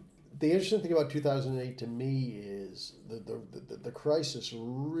the interesting thing about 2008 to me is the crisis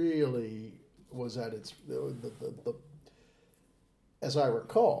really was at its as I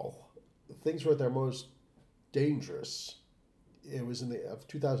recall, things were at their most dangerous. It was in the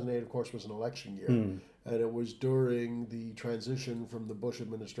 2008, of course, was an election year, and it was during the transition from the Bush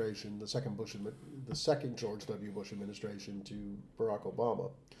administration, the second George W. Bush administration, to Barack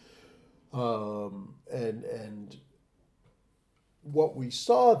Obama, and what we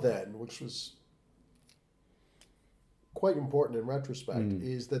saw then, which was quite important in retrospect,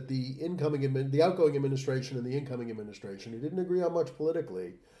 is that the outgoing administration and the incoming administration, who didn't agree on much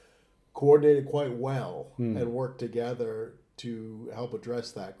politically, coordinated quite well and worked together to help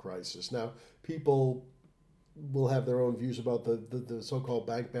address that crisis. Now, people will have their own views about the so-called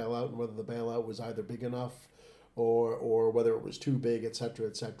bank bailout and whether the bailout was either big enough or whether it was too big, et cetera,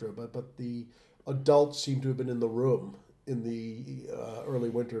 et cetera. But the adults seem to have been in the room in the early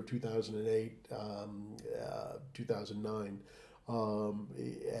winter of 2008, 2009,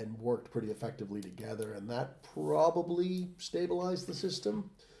 and worked pretty effectively together, and that probably stabilized the system.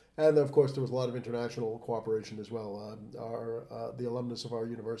 And of course, there was a lot of international cooperation as well. The alumnus of our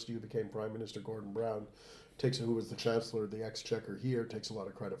university who became Prime Minister, Gordon Brown, who was the Chancellor of the Exchequer here, takes a lot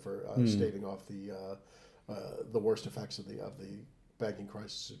of credit for staving off the worst effects of the banking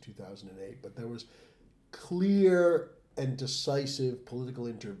crisis of 2008. But there was clear and decisive political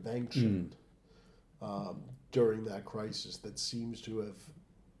intervention during that crisis that seems to have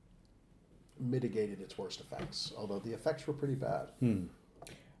mitigated its worst effects, although the effects were pretty bad.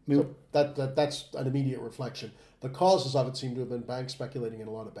 So that's an immediate reflection. The causes of it seem to have been banks speculating in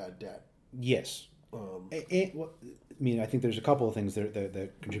a lot of bad debt. Yes. I think there's a couple of things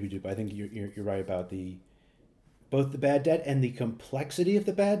that contributed, but I think you're right about both the bad debt and the complexity of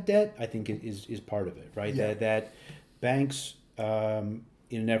the bad debt. I think is part of it, right? Yeah. That banks, in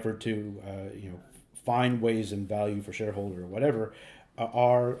an effort to find ways and value for shareholder or whatever,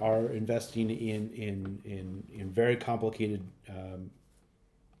 are investing in very complicated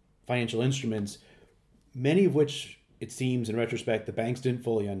financial instruments, many of which it seems in retrospect the banks didn't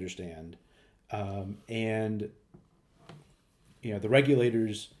fully understand, and the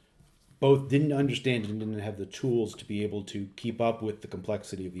regulators both didn't understand and didn't have the tools to be able to keep up with the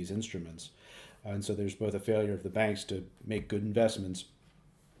complexity of these instruments. And so there's both a failure of the banks to make good investments,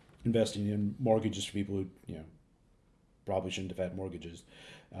 investing in mortgages for people who probably shouldn't have had mortgages,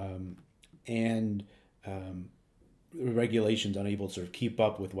 and regulations unable to sort of keep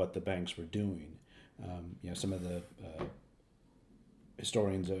up with what the banks were doing. Some of the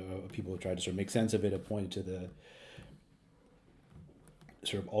historians, people who tried to sort of make sense of it, have pointed to the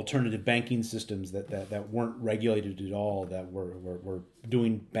sort of alternative banking systems that weren't regulated at all, that were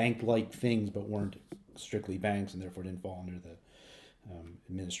doing bank-like things but weren't strictly banks, and therefore didn't fall under the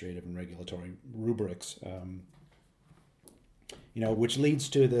administrative and regulatory rubrics. Which leads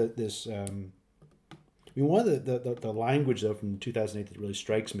to this. One of the language though from 2008 that really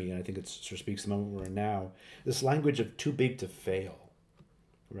strikes me, and I think it sort of speaks to the moment we're in now, this language of too big to fail,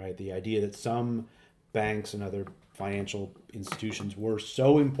 right? The idea that some banks and other financial institutions were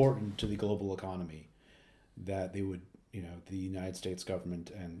so important to the global economy that they would, the United States government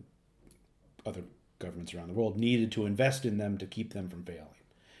and other governments around the world needed to invest in them to keep them from failing,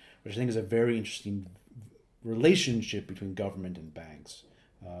 which I think is a very interesting relationship between government and banks,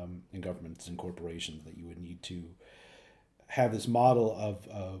 and governments and corporations, that you would need to have this model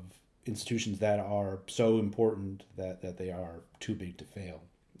of institutions that are so important that they are too big to fail,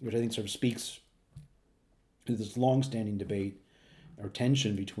 which I think sort of speaks to this long-standing debate or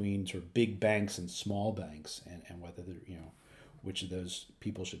tension between sort of big banks and small banks, and whether which of those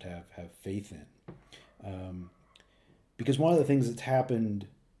people should have faith in. Because one of the things that's happened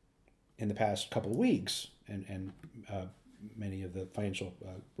in the past couple of weeks, and many of the financial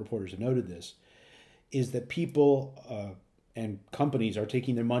reporters have noted this, is that people and companies are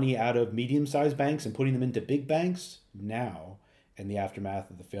taking their money out of medium-sized banks and putting them into big banks now, in the aftermath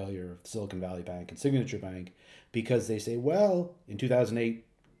of the failure of Silicon Valley Bank and Signature Bank, because they say, well, in 2008,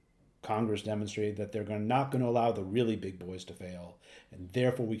 Congress demonstrated that they're not going to allow the really big boys to fail, and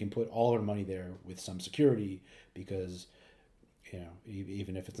therefore we can put all our money there with some security, because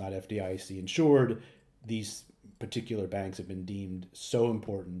even if it's not FDIC insured, these particular banks have been deemed so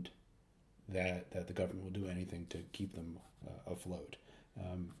important that the government will do anything to keep them afloat.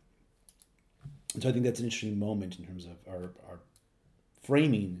 And so I think that's an interesting moment in terms of our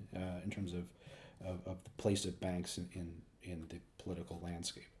framing, in terms of of the place of banks in the political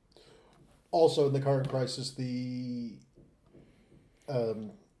landscape. Also, in the current crisis, the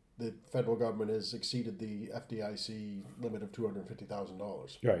federal government has exceeded the FDIC limit of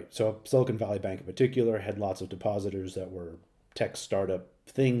 $250,000. Right. So Silicon Valley Bank in particular had lots of depositors that were tech startup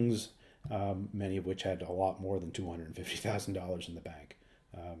things, many of which had a lot more than $250,000 in the bank.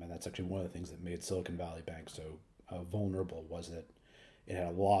 And that's actually one of the things that made Silicon Valley Bank so vulnerable, was that it had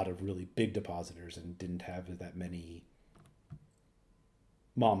a lot of really big depositors and didn't have that many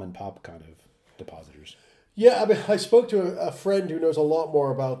mom and pop kind of depositors. Yeah, I mean, I spoke to a friend who knows a lot more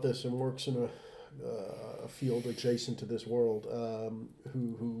about this and works in a field adjacent to this world,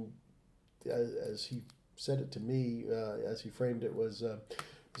 who, as he said it to me, as he framed it, was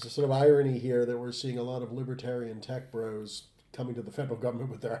there's a sort of irony here that we're seeing a lot of libertarian tech bros coming to the federal government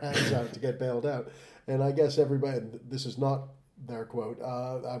with their hands out to get bailed out. And I guess everybody, this is not their quote,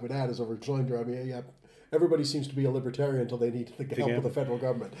 I would add as a rejoinder, I mean, yeah, everybody seems to be a libertarian until they need the help of the federal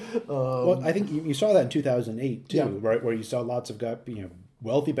government. Well, I think you saw that in 2008 too, yeah. Right? Where you saw lots of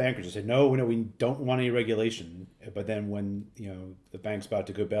wealthy bankers who said, no, we don't want any regulation. But then when the bank's about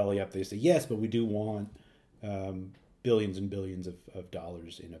to go belly up, they say, yes, but we do want billions and billions of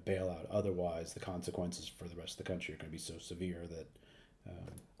dollars in a bailout. Otherwise, the consequences for the rest of the country are going to be so severe that...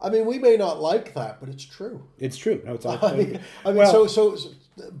 I mean, we may not like that, but it's true. It's true. No, it's all, I mean, well, so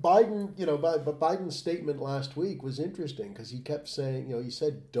Biden, but Biden's statement last week was interesting because he kept saying, he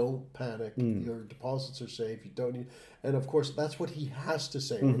said, "Don't panic. Your deposits are safe. You don't need." And of course, that's what he has to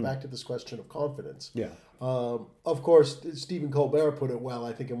say. We're back to this question of confidence. Yeah. Of course, Stephen Colbert put it well,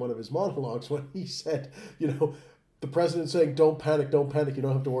 I think, in one of his monologues when he said, the president saying, don't panic, you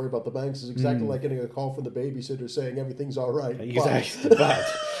don't have to worry about the banks, is exactly like getting a call from the babysitter saying everything's all right. Exactly.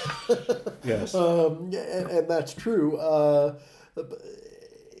 But yes. And that's true. The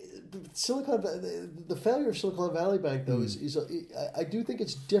failure of Silicon Valley Bank, though, is I do think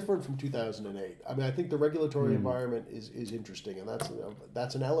it's different from 2008. I mean, I think the regulatory environment is interesting, and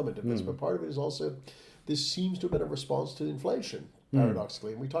that's an element of this. But part of it is also, this seems to have been a response to inflation,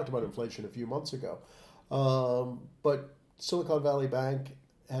 paradoxically. And we talked about inflation a few months ago. But Silicon Valley Bank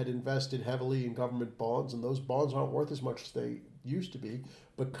had invested heavily in government bonds, and those bonds aren't worth as much as they used to be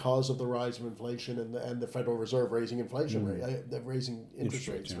because of the rise of inflation and the Federal Reserve raising inflation rate, raising interest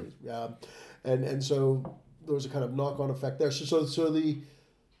rates. Yeah. And so there was a kind of knock-on effect there. So the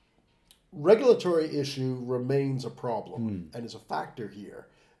regulatory issue remains a problem and is a factor here.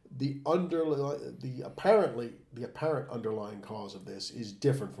 The apparent underlying cause of this is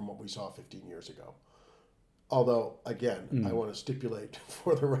different from what we saw 15 years ago. Although, again, I want to stipulate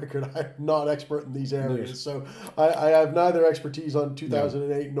for the record, I'm not expert in these areas, so I have neither expertise on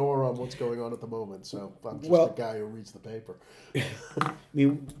 2008 nor on what's going on at the moment. So I'm just a guy who reads the paper. I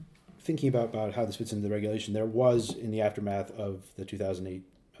mean, thinking about how this fits into the regulation, there was, in the aftermath of the 2008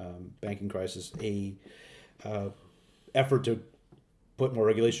 banking crisis, a effort to put more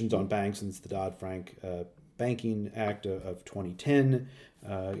regulations on banks, and it's the Dodd-Frank Banking Act of 2010.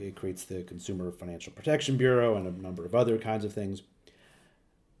 It creates the Consumer Financial Protection Bureau and a number of other kinds of things.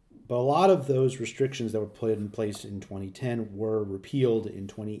 But a lot of those restrictions that were put in place in 2010 were repealed in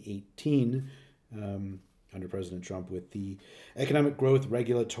 2018 under President Trump with the Economic Growth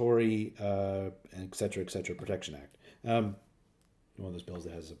Regulatory et cetera, Protection Act. One of those bills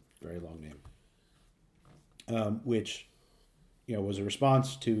that has a very long name, which was a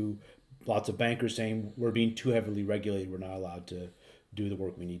response to lots of bankers saying we're being too heavily regulated. We're not allowed to do the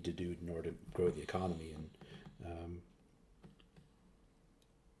work we need to do in order to grow the economy. And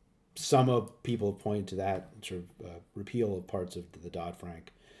some of people have pointed to that sort of repeal of parts of the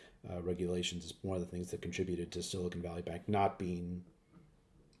Dodd-Frank regulations as one of the things that contributed to Silicon Valley Bank not being,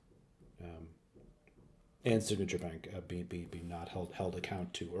 and Signature Bank being not held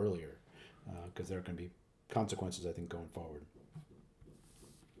account to earlier, because there are going to be consequences, I think, going forward.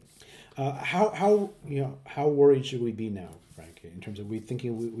 How worried should we be now, Frank? In terms of we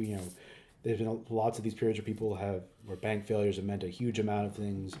thinking there's been lots of these periods where bank failures have meant a huge amount of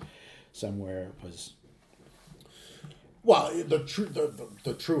things. Somewhere was. Well,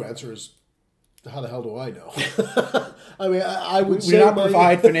 the true answer is, how the hell do I know? I mean, I would say we not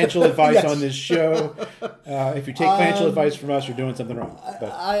provide financial advice on this show. If you take financial advice from us, you're doing something wrong.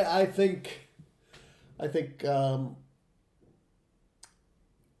 But. I think.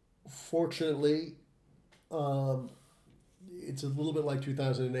 Fortunately, it's a little bit like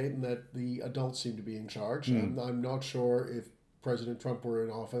 2008 in that the adults seem to be in charge. I'm not sure if President Trump were in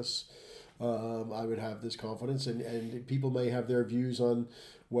office, I would have this confidence. And people may have their views on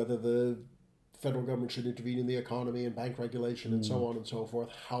whether the federal government should intervene in the economy and bank regulation and so on and so forth.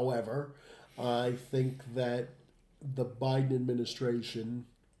 However, I think that the Biden administration,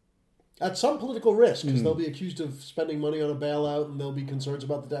 at some political risk, because they'll be accused of spending money on a bailout and there'll be concerns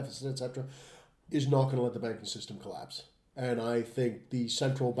about the deficit, etc., is not going to let the banking system collapse. And I think the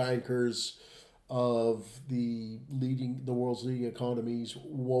central bankers of the world's leading economies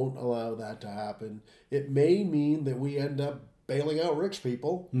won't allow that to happen. It may mean that we end up bailing out rich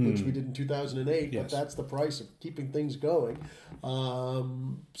people, which we did in 2008, Yes. but that's the price of keeping things going.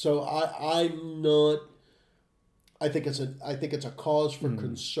 So I'm not. I think it's a cause for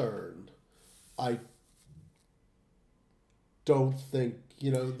concern. I don't think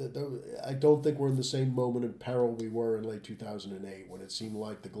I don't think we're in the same moment in peril we were in late 2008 when it seemed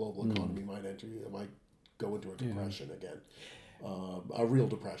like the global economy might go into a depression again, a real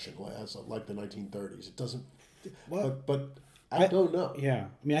depression like the 1930s. It doesn't, but I don't know. Yeah,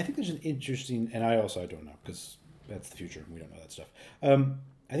 I mean, I think there's an interesting, and I don't know because that's the future. We don't know that stuff.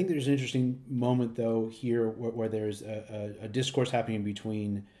 I think there's an interesting moment though here where there's a discourse happening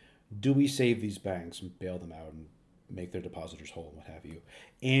between, do we save these banks and bail them out and make their depositors whole and what have you,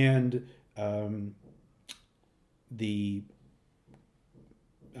 and the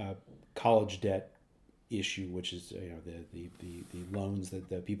college debt issue, which is the loans that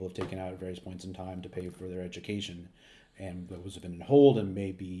the people have taken out at various points in time to pay for their education, and those have been on hold and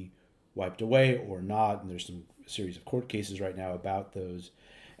may be wiped away or not. And there's some series of court cases right now about those,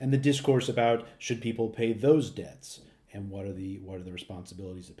 and the discourse about should people pay those debts. And what are the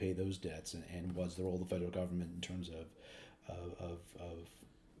responsibilities to pay those debts, and what's the role of the federal government in terms of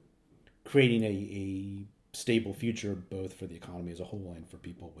creating a stable future both for the economy as a whole and for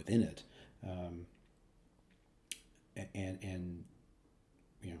people within it, and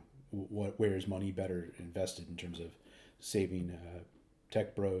where is money better invested in terms of saving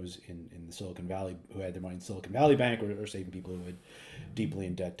tech bros in the Silicon Valley who had their money in Silicon Valley Bank, or saving people who had deeply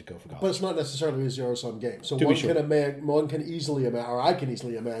in debt to go for college. But it's not necessarily a zero-sum game. So one can easily imagine, or I can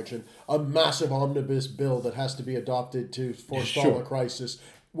easily imagine, a massive omnibus bill that has to be adopted to forestall a crisis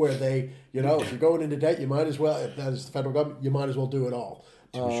where they, if you're going into debt, you might as well, as the federal government, you might as well do it all.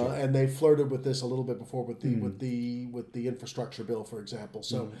 And they flirted with this a little bit before with the infrastructure bill, for example.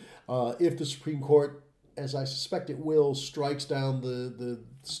 So if the Supreme Court, as I suspect it will, strikes down the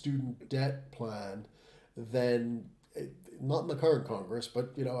student debt plan, then not in the current Congress,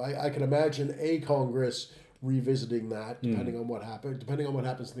 but I can imagine a Congress revisiting that depending on what happens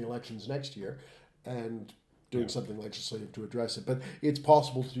in the elections next year, and doing something legislative to address it. But it's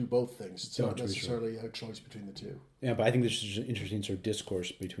possible to do both things. It's not necessarily a choice between the two. Yeah, but I think there's an interesting sort of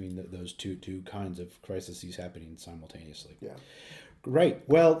discourse between those two kinds of crises happening simultaneously. Yeah. Great.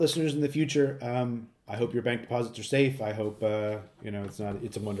 Well, listeners in the future, I hope your bank deposits are safe. I hope it's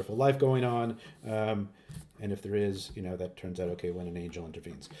a wonderful life going on, and if there is, that turns out okay when an angel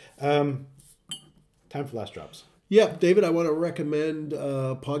intervenes. Time for last drops. Yeah, David, I want to recommend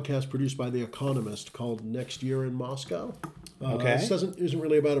a podcast produced by The Economist called Next Year in Moscow. Okay. This isn't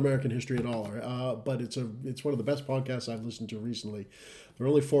really about American history at all, but it's one of the best podcasts I've listened to recently. There are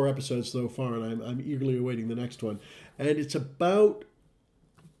only 4 episodes so far, and I'm eagerly awaiting the next one. And it's about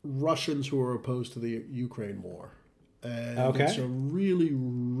Russians who are opposed to the Ukraine war. And it's a really,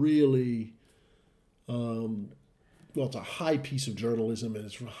 really, it's a high piece of journalism, and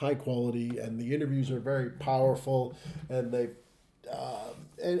it's high quality, and the interviews are very powerful, and they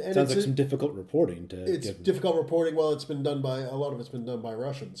and sounds like some difficult reporting. Difficult reporting. Well, a lot of it's been done by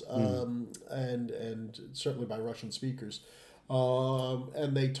Russians, and certainly by Russian speakers,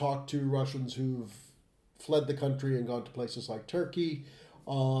 and they talk to Russians who've fled the country and gone to places like Turkey,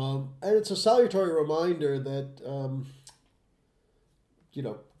 and it's a salutary reminder that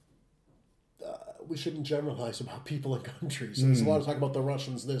we shouldn't generalize about people and countries. There's a lot of talk about the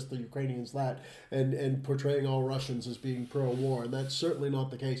Russians this, the Ukrainians that, and portraying all Russians as being pro-war, and that's certainly not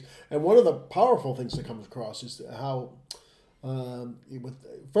the case. And one of the powerful things that comes across is how,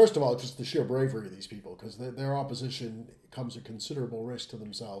 first of all, just the sheer bravery of these people, because their opposition comes at considerable risk to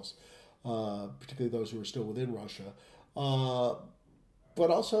themselves, particularly those who are still within Russia. But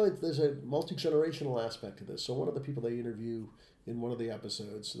also, there's a multi-generational aspect to this. So one of the people they interview in one of the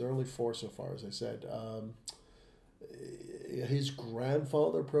episodes, there are only 4 so far, as I said, his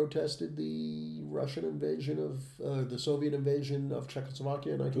grandfather protested the Russian invasion of the Soviet invasion of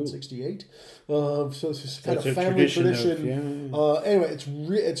Czechoslovakia in 1968. So it's kind of family tradition. Anyway,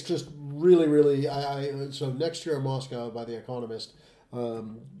 it's just really, really. So Next Year in Moscow by The Economist.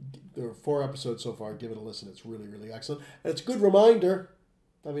 There are 4 episodes so far. Give it a listen. It's really, really excellent, and it's a good reminder.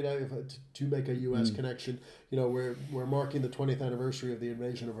 I mean, to make a U.S. connection, we're marking the 20th anniversary of the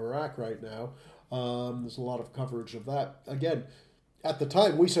invasion of Iraq right now. There's a lot of coverage of that. Again, at the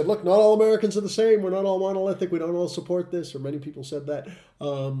time, we said, look, not all Americans are the same. We're not all monolithic. We don't all support this, or many people said that.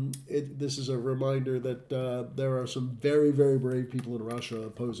 This is a reminder that there are some very, very brave people in Russia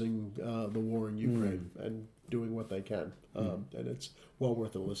opposing the war in Ukraine and doing what they can. And it's well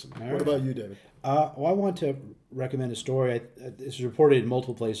worth a listen. What about you, David? Well, I want to recommend a story. This is reported in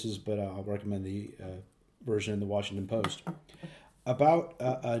multiple places, but I'll recommend the version in the Washington Post about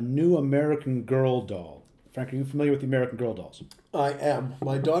a new American Girl doll. Frank, are you familiar with the American Girl dolls? I am.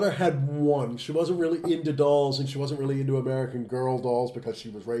 My daughter had one. She wasn't really into dolls, and she wasn't really into American Girl dolls because she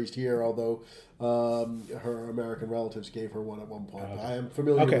was raised here, although her American relatives gave her one at one point. I am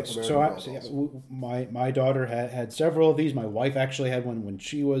familiar with American Girl dolls. My daughter had several of these. My wife actually had one when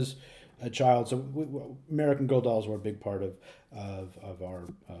she was a child. So American Girl dolls were a big part of our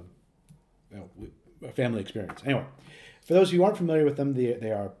family experience. Anyway, for those who aren't familiar with them,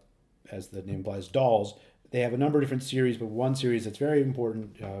 they are, as the name implies, dolls. They have a number of different series, but one series that's very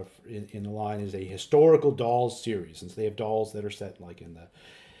important in the line is a historical dolls series. Since they have dolls that are set like in the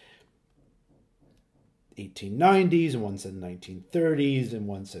 1890s, and one set in the 1930s, and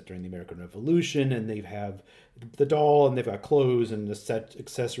one set during the American Revolution, and they have the doll, and they've got clothes and the set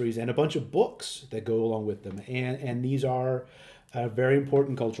accessories and a bunch of books that go along with them. And these are a very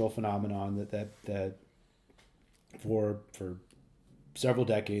important cultural phenomenon that for several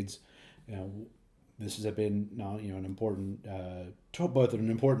decades, this has been an important both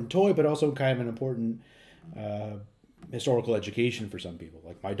an important toy, but also kind of an important historical education for some people.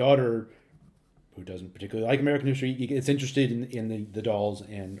 Like my daughter, who doesn't particularly like American history, is interested in the dolls,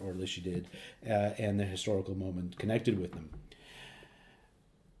 or at least she did, and the historical moment connected with them.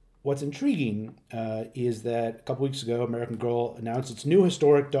 What's intriguing is that a couple weeks ago, American Girl announced its new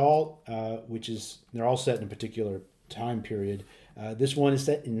historic doll, they're all set in a particular time period. This one is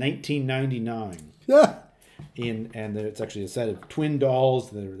set in 1999. Yeah. It's actually a set of twin dolls.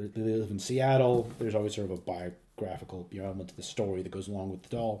 They live in Seattle. There's always sort of a biographical element to the story that goes along with the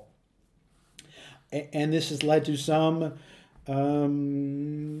doll. And this has led to some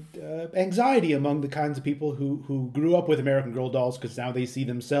anxiety among the kinds of people who grew up with American Girl dolls, because now they see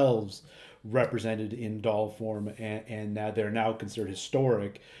themselves represented in doll form, and now they're now considered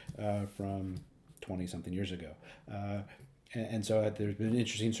historic from 20-something years ago. And so there's been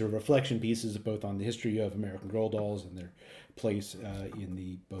interesting sort of reflection pieces both on the history of American Girl dolls and their place in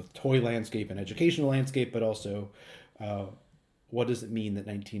the both toy landscape and educational landscape, but also what does it mean that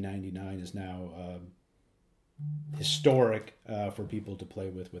 1999 is now historic for people to play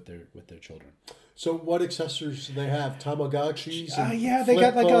with their children. So what accessories do they have? Tamagotchis?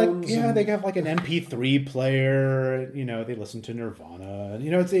 They have like an MP3 player. They listen to Nirvana.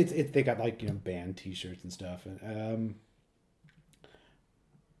 And, they got band T-shirts and stuff. And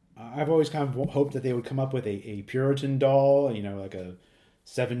I've always kind of hoped that they would come up with a Puritan doll. Like a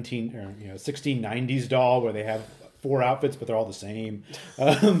 1690s doll where they have 4 outfits, but they're all the same.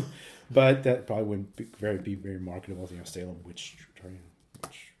 But that probably wouldn't be very marketable. Salem witch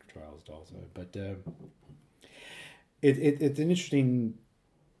trials dolls. But it's an interesting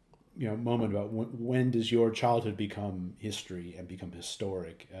moment about when does your childhood become history and become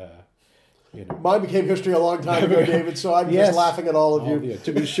historic. Mine became history a long time ago, David. So I'm just laughing at all of you.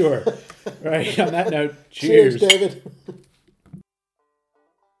 To be sure. Right. On that note, cheers, David.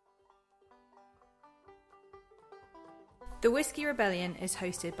 The Whiskey Rebellion is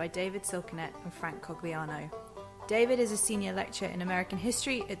hosted by David Silkenett and Frank Cogliano. David is a senior lecturer in American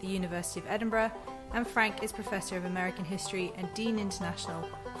history at the University of Edinburgh, and Frank is Professor of American History and Dean International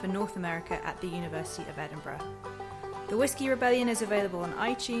for North America at the University of Edinburgh. The Whiskey Rebellion is available on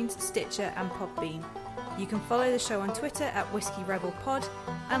iTunes, Stitcher and Podbean. You can follow the show on Twitter at Whiskey Rebel Pod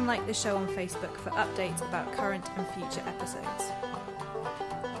and like the show on Facebook for updates about current and future episodes.